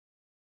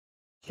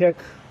check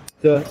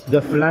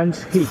the flange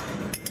heat.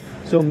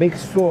 So make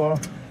sure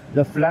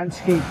the flange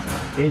heat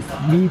is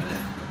meet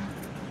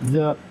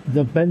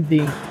the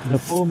bending, the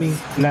forming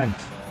flange.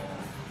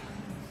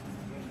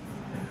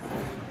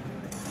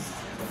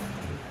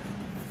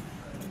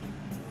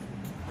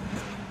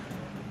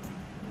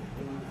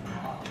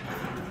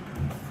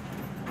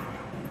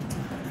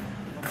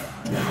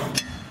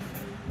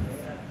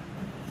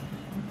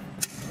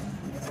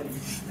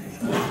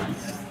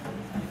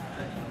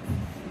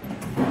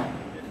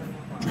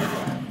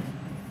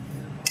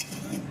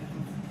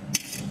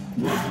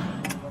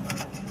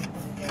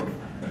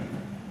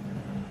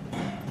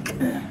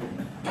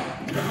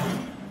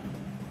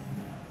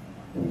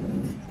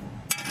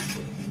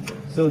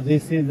 So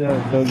this is the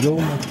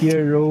raw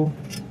material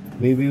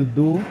we will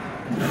do.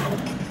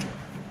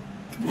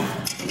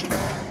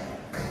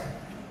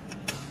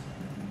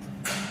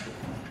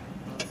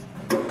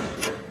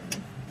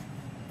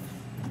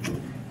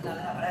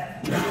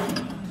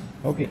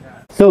 Okay.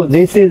 So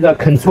this is the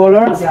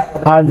controller,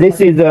 and this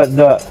is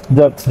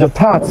the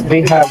parts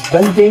we have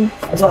bending.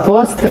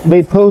 First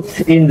we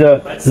put in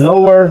the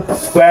lower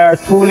square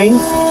tooling,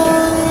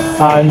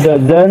 and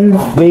then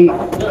we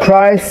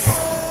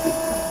press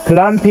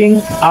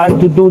clamping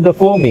and to do the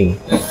forming.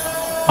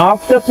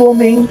 After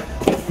forming,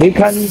 we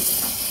can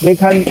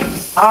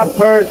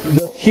upper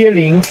the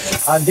shearing,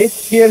 and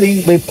this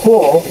shearing we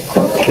pour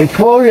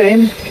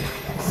in.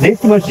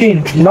 This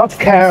machine not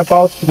care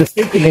about the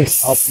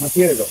thickness of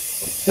material,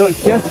 so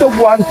it's just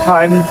one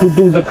time to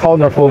do the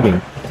corner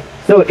forming.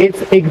 So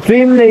it's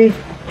extremely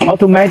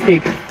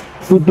automatic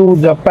to do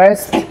the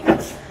best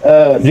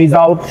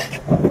result,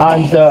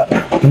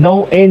 and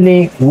no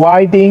any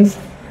widening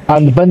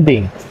and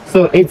bending.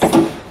 So it's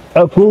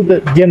a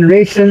good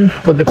generation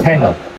for the panel.